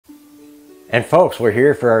And folks, we're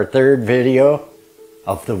here for our third video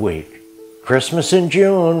of the week. Christmas in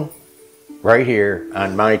June, right here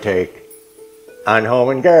on My Take on Home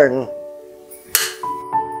and Garden.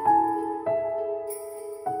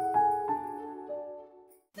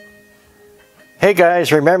 Hey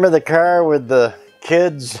guys, remember the car with the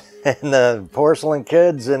kids and the porcelain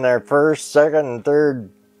kids in our first, second, and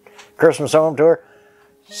third Christmas home tour?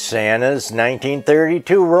 Santa's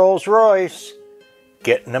 1932 Rolls Royce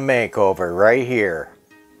getting a makeover right here.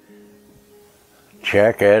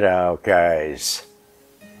 Check it out, guys.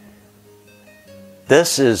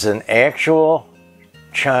 This is an actual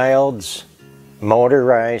child's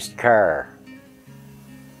motorized car,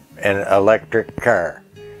 an electric car.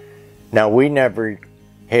 Now, we never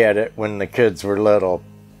had it when the kids were little,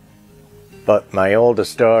 but my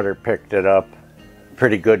oldest daughter picked it up,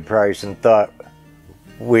 pretty good price, and thought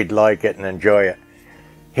we'd like it and enjoy it.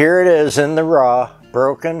 Here it is in the raw,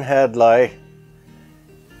 broken headlight.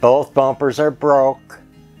 Both bumpers are broke.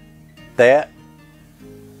 That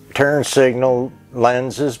turn signal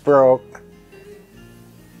lens is broke.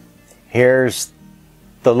 Here's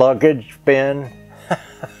the luggage bin.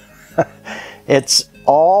 It's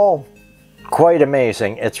all quite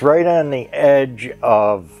amazing. It's right on the edge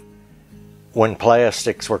of when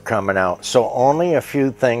plastics were coming out. So only a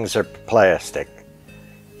few things are plastic.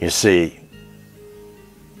 You see,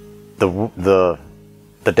 the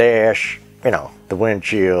dash, you know, the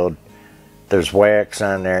windshield, there's wax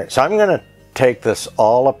on there. So I'm gonna take this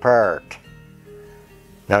all apart.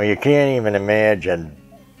 Now you can't even imagine,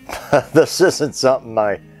 this isn't something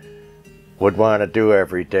I would want to do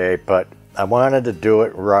every day, but I wanted to do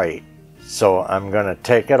it right. So I'm gonna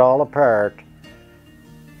take it all apart,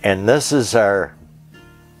 and this is our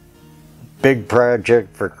big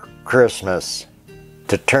project for Christmas,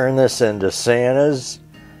 to turn this into Santa's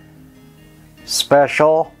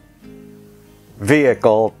special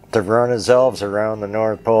vehicle to run his elves around the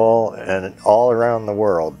North Pole and all around the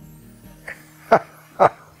world.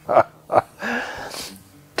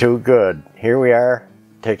 Too good. Here we are,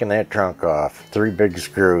 taking that trunk off. 3 big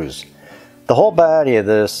screws. The whole body of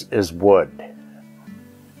this is wood.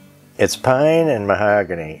 It's pine and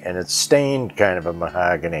mahogany, and it's stained kind of a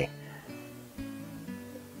mahogany.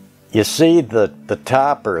 You see the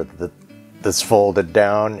topper that's folded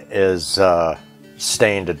down is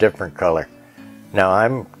stained a different color. Now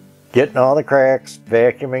I'm getting all the cracks,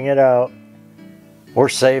 vacuuming it out. We're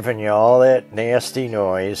saving you all that nasty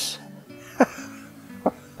noise.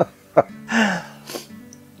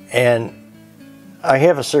 And I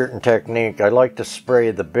have a certain technique. I like to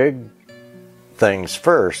spray the big things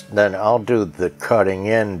first, then I'll do the cutting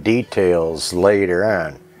in details later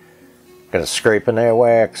on. Gonna scraping that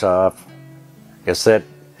wax off. Guess that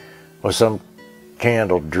was some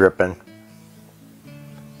candle dripping.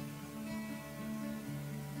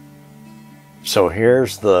 So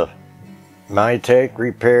here's the My Take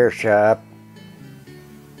repair shop.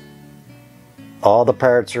 All the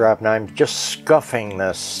parts are up. Now I'm just scuffing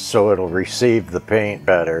this so it'll receive the paint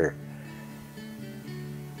better.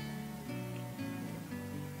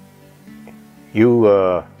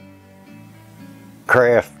 You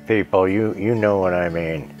craft people, you know what I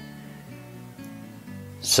mean.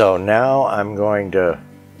 So now I'm going to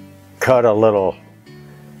cut a little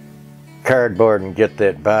cardboard and get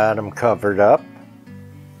that bottom covered up,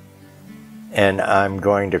 and I'm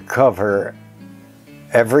going to cover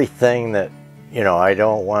everything that, you know, I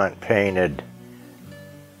don't want painted,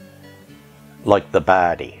 like the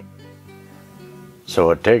body.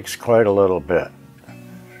 So it takes quite a little bit.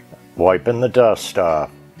 Wiping the dust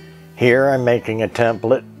off. Here I'm making a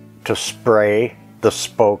template to spray the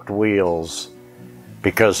spoked wheels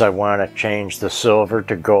because I want to change the silver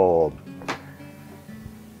to gold.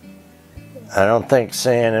 I don't think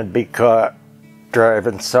Santa'd be caught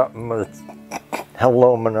driving something with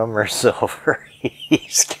aluminum or silver.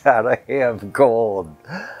 He's gotta have gold.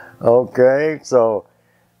 Okay, so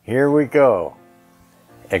here we go.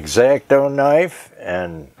 X-Acto knife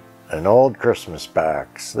and an old Christmas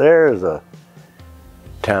box. There's a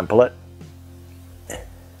template.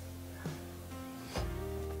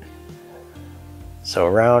 So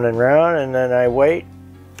round and round, and then I wait,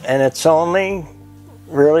 and it's only,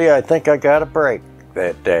 really, I think I got a break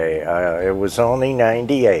that day. It was only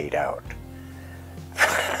 98 out.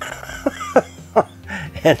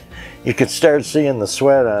 And you could start seeing the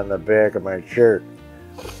sweat on the back of my shirt.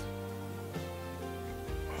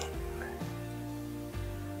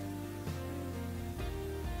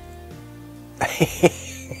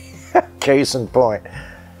 Case in point.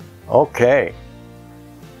 Okay.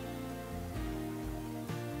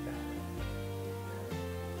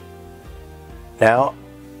 Now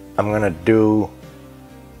I'm going to do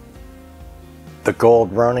the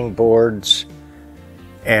gold running boards,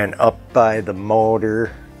 and up by the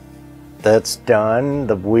motor, that's done.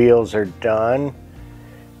 The wheels are done.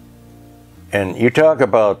 And you talk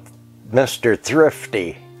about Mr.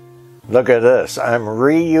 Thrifty. Look at this. I'm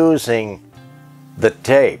reusing the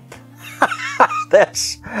tape.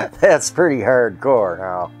 That's pretty hardcore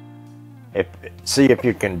now. See if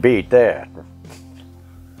you can beat that.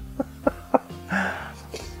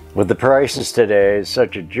 With the prices today, it's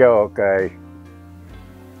such a joke. I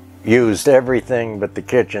used everything but the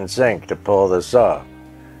kitchen sink to pull this off.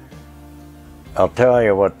 I'll tell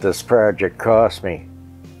you what this project cost me.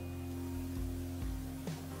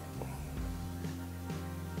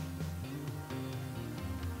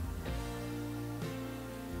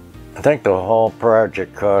 I think the whole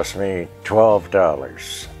project cost me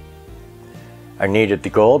 $12. I needed the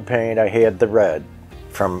gold paint, I had the red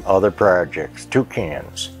from other projects, 2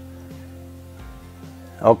 cans.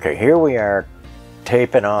 Okay, here we are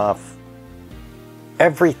taping off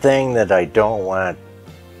everything that I don't want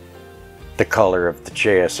the color of the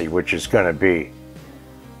chassis, which is going to be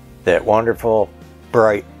that wonderful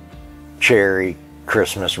bright cherry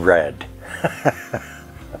Christmas red.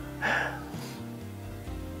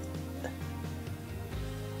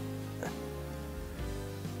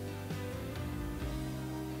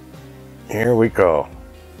 Here we go.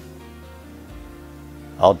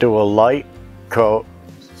 I'll do a light coat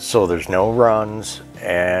so there's no runs,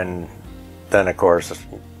 and then of course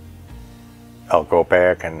I'll go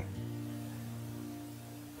back and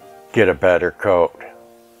get a better coat.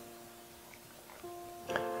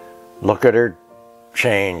 Look at her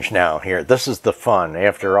change now here. This is the fun.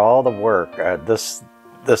 After all the work, this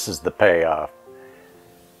is the payoff.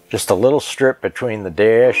 Just a little strip between the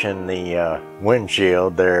dash and the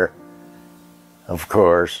windshield there, of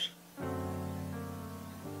course.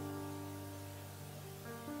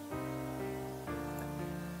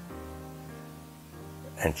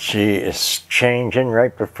 And she is changing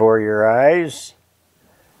right before your eyes.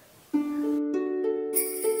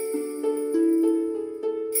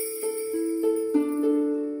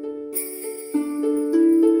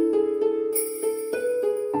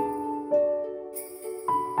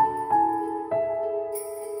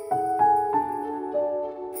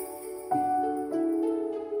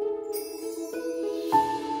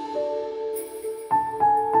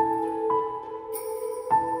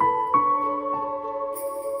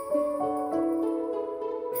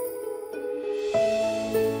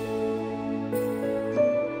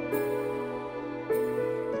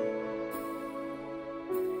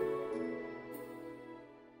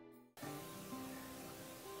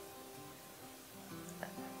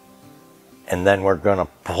 And then we're going to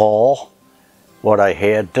pull what I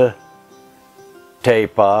had to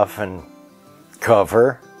tape off and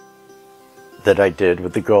cover that I did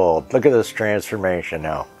with the gold. Look at this transformation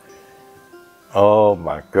now. Oh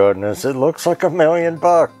my goodness, it looks like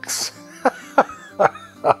 $1,000,000.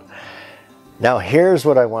 Now here's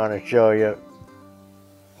what I want to show you.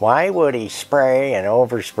 Why would he spray and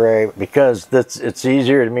overspray? Because it's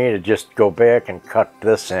easier to me to just go back and cut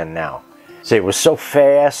this in now. See, it was so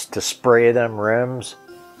fast to spray them rims.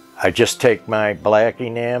 I just take my black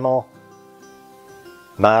enamel,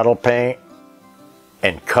 model paint,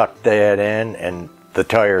 and cut that in, and the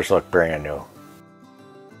tires look brand new.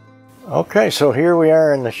 Okay, so here we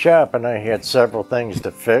are in the shop, and I had several things to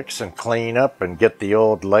fix and clean up and get the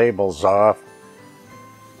old labels off.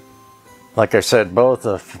 Like I said, both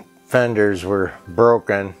the fenders were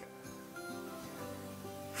broken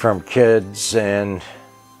from kids, and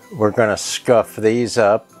we're going to scuff these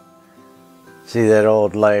up. See that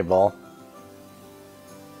old label?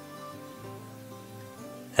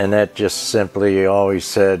 And that just simply always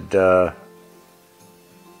said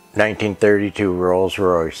 1932 Rolls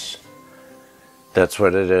Royce. That's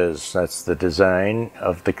what it is. That's the design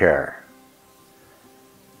of the car.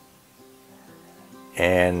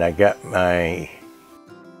 And I got my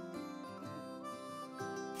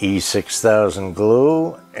E6000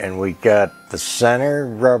 glue, and we got the center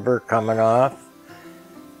rubber coming off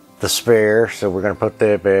the spare, so we're going to put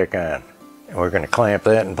that back on. And we're going to clamp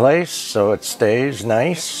that in place so it stays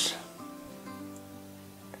nice.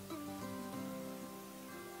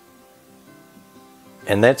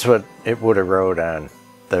 And that's what it would have rode on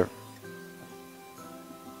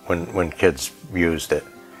when kids used it.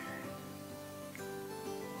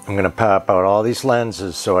 I'm going to pop out all these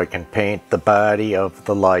lenses so I can paint the body of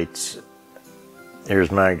the lights.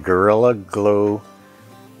 Here's my Gorilla Glue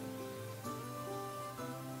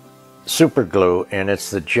super glue, and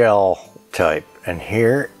it's the gel type. And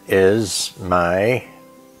here is my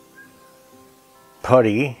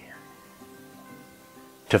putty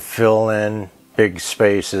to fill in big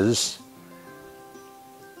spaces.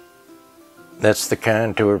 That's the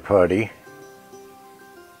contour putty.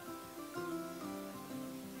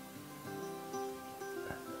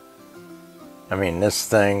 I mean, this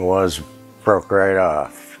thing broke right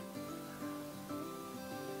off.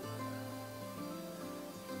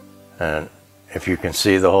 And if you can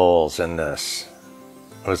see the holes in this,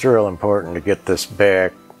 it was real important to get this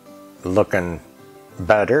back looking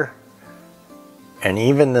better. And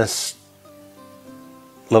even this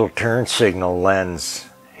little turn signal lens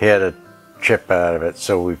had a chip out of it,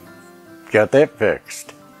 so we got that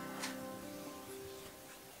fixed.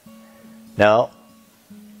 Now,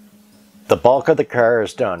 the bulk of the car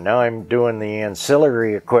is done. Now I'm doing the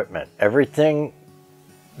ancillary equipment. Everything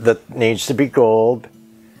that needs to be gold,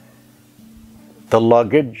 the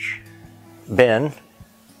luggage bin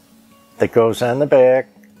that goes on the back,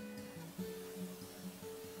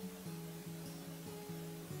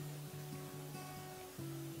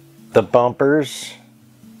 the bumpers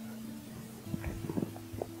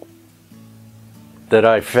that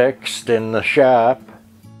I fixed in the shop,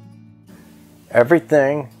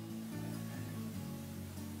 everything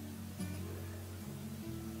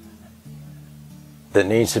that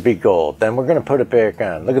needs to be gold. Then we're going to put it back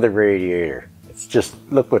on. Look at the radiator. It's just,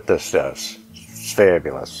 look what this does. It's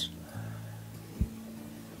fabulous.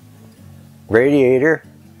 Radiator,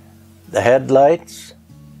 the headlights,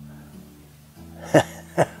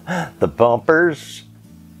 the bumpers,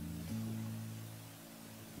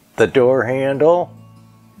 the door handle,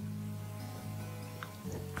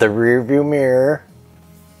 the rear view mirror,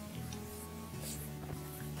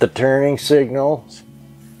 the turning signals,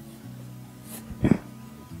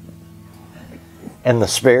 and the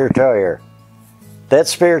spare tire. That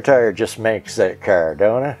spare tire just makes that car,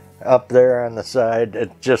 don't it? Up there on the side,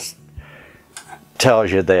 it just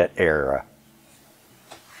tells you that era.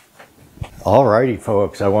 Alrighty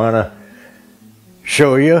folks, I want to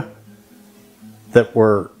show you that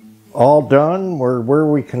we're all done. We're where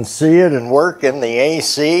we can see it and work in the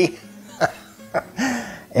AC.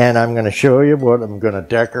 And I'm going to show you what I'm going to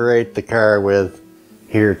decorate the car with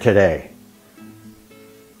here today.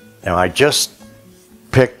 Now I just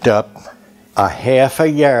picked up a half a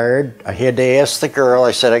yard. I had to ask the girl,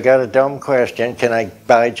 I said, I got a dumb question. Can I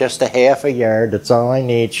buy just a half a yard? That's all I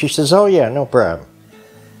need. She says, oh yeah, no problem.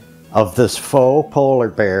 Of this faux polar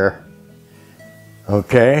bear.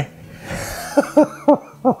 Okay.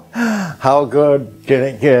 How good can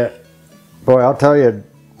it get? Boy, I'll tell you,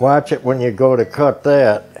 watch it when you go to cut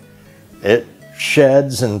that. It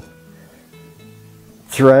sheds and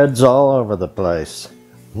threads all over the place.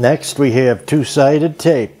 Next we have two-sided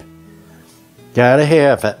tape. Gotta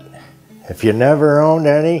have it. If you never owned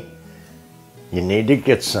any, you need to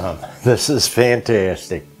get some. This is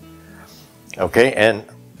fantastic. Okay, and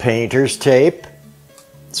painter's tape,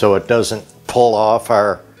 so it doesn't pull off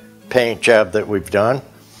our paint job that we've done.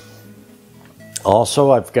 Also,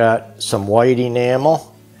 I've got some white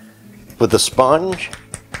enamel with a sponge,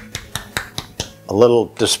 a little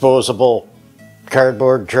disposable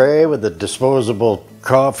cardboard tray with a disposable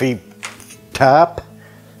coffee top,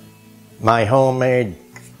 my homemade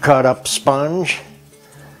cut up sponge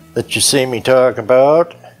that you see me talk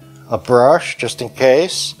about, a brush just in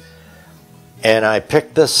case, and I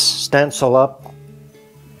picked this stencil up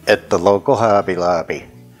at the local Hobby Lobby.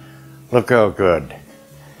 Look how good.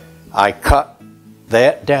 I cut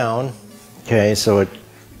that down, okay, so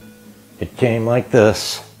it came like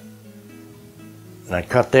this, and I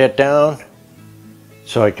cut that down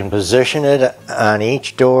so I can position it on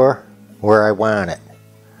each door where I want it,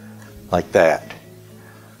 like that.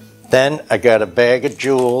 Then I got a bag of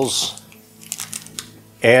jewels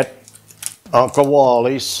at Uncle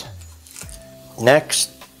Wally's. Next,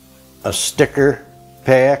 a sticker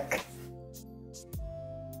pack.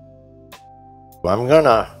 I'm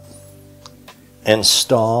gonna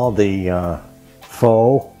install the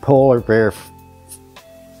faux polar bear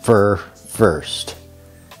fur first.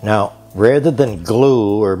 Now, rather than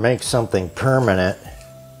glue or make something permanent,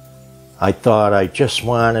 I thought I just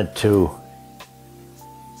wanted to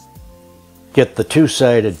get the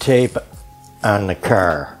two-sided tape on the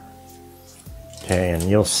car. Okay, and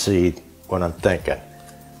you'll see what I'm thinking.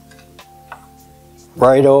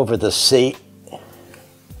 Right over the seat.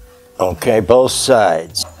 Okay, both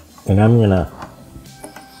sides. And I'm gonna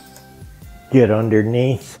get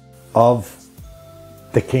underneath of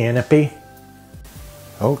the canopy.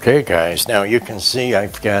 Okay guys, now you can see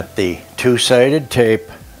I've got the two-sided tape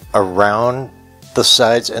around the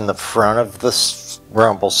sides and the front of the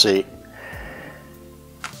rumble seat.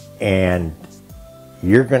 And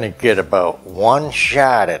you're gonna get about one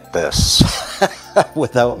shot at this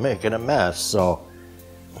without making a mess.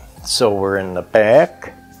 So we're in the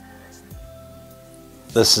back.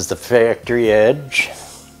 This is the factory edge.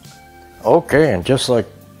 Okay, and just like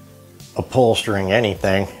upholstering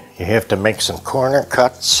anything, you have to make some corner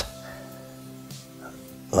cuts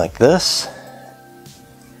like this.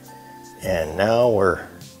 And now we're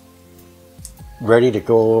ready to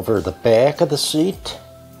go over the back of the seat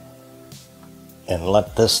and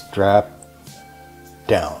let this drop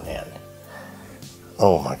down in.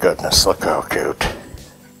 Oh my goodness, look how cute.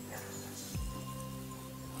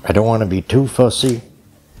 I don't want to be too fussy,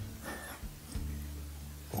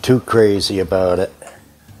 too crazy about it.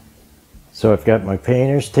 So I've got my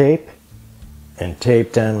painter's tape and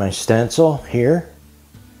taped on my stencil here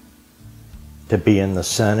to be in the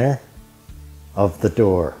center of the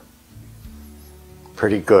door.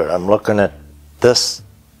 Pretty good. I'm looking at this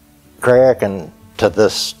crack and to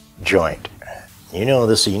this joint. You know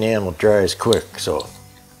this enamel dries quick, so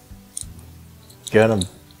gotta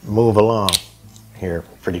move along here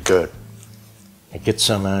pretty good. I get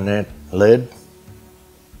some on that lid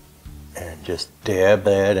and just dab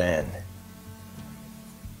that in.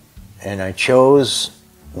 And I chose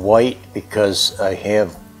white because I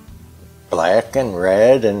have black and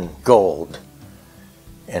red and gold,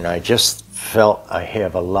 and I just felt I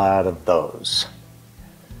have a lot of those.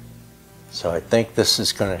 So I think this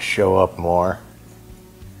is going to show up more.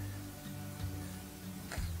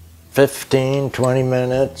 15-20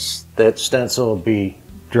 minutes, that stencil will be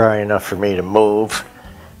dry enough for me to move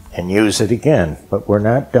and use it again, but we're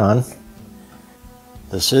not done.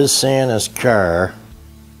 This is Santa's car.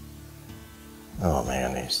 Oh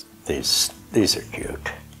man, these are cute.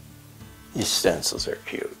 These stencils are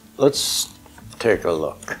cute. Let's take a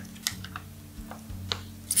look.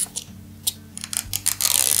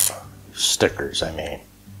 Stickers, I mean.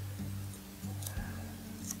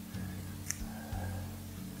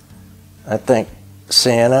 I think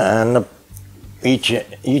Santa on the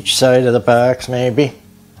each side of the box, maybe.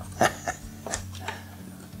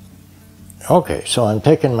 Okay, so I'm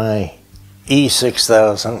taking my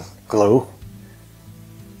E6000 glue.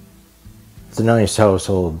 It's a nice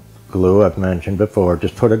household glue I've mentioned before.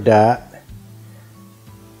 Just put a dot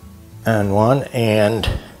on one and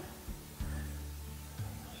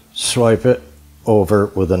swipe it over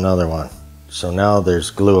with another one. So now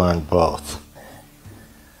there's glue on both.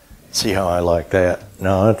 See how I like that?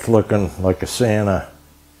 Now it's looking like a Santa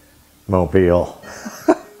mobile.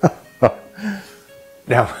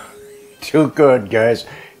 Now, too good, guys.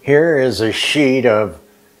 Here is a sheet of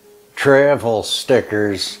travel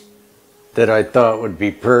stickers that I thought would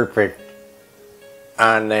be perfect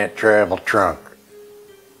on that travel trunk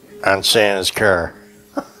on Santa's car.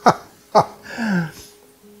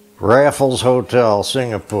 Raffles Hotel,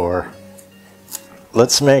 Singapore.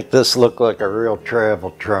 Let's make this look like a real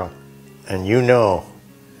travel trunk. And you know,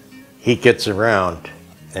 he gets around.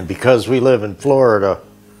 And because we live in Florida,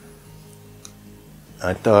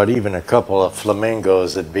 I thought even a couple of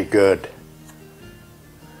flamingos would be good.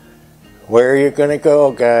 Where are you gonna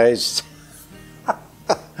go, guys?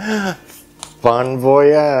 Bon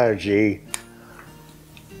voyage.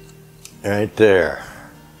 Right there.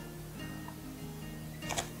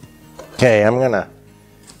 Okay, I'm gonna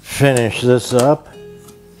finish this up.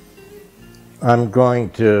 I'm going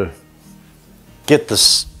to get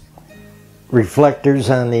the reflectors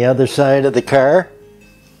on the other side of the car.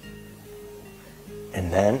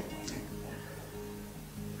 And then,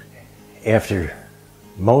 after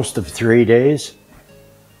most of 3 days,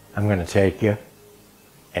 I'm going to take you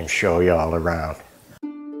and show you all around.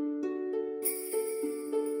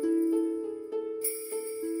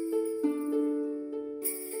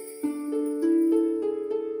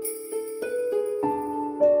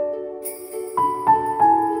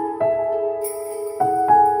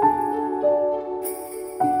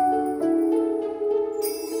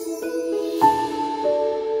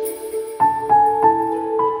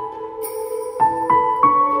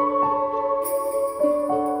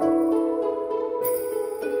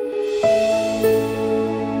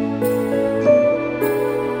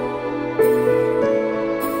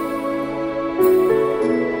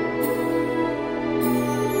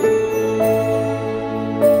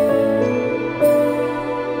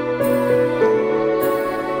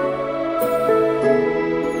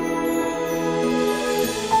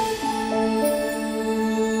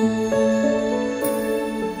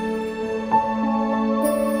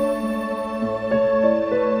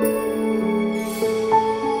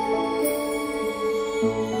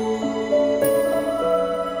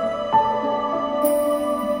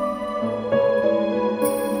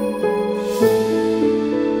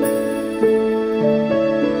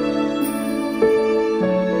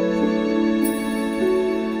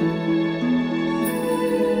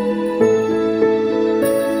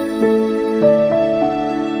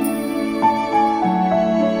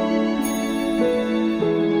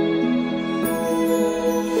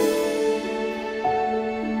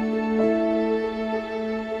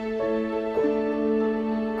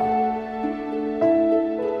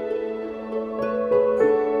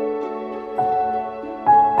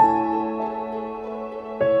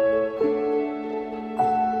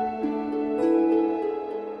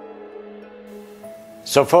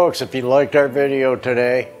 So folks, if you liked our video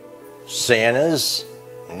today, Santa's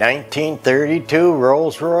 1932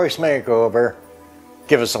 Rolls-Royce Makeover,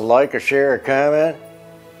 give us a like, a share, a comment,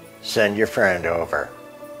 send your friend over.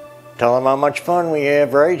 Tell them how much fun we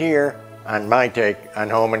have right here on My Take on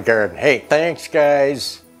Home and Garden. Hey, thanks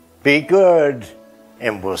guys. Be good.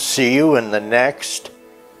 And we'll see you in the next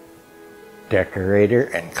Decorator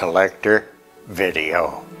and Collector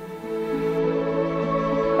video.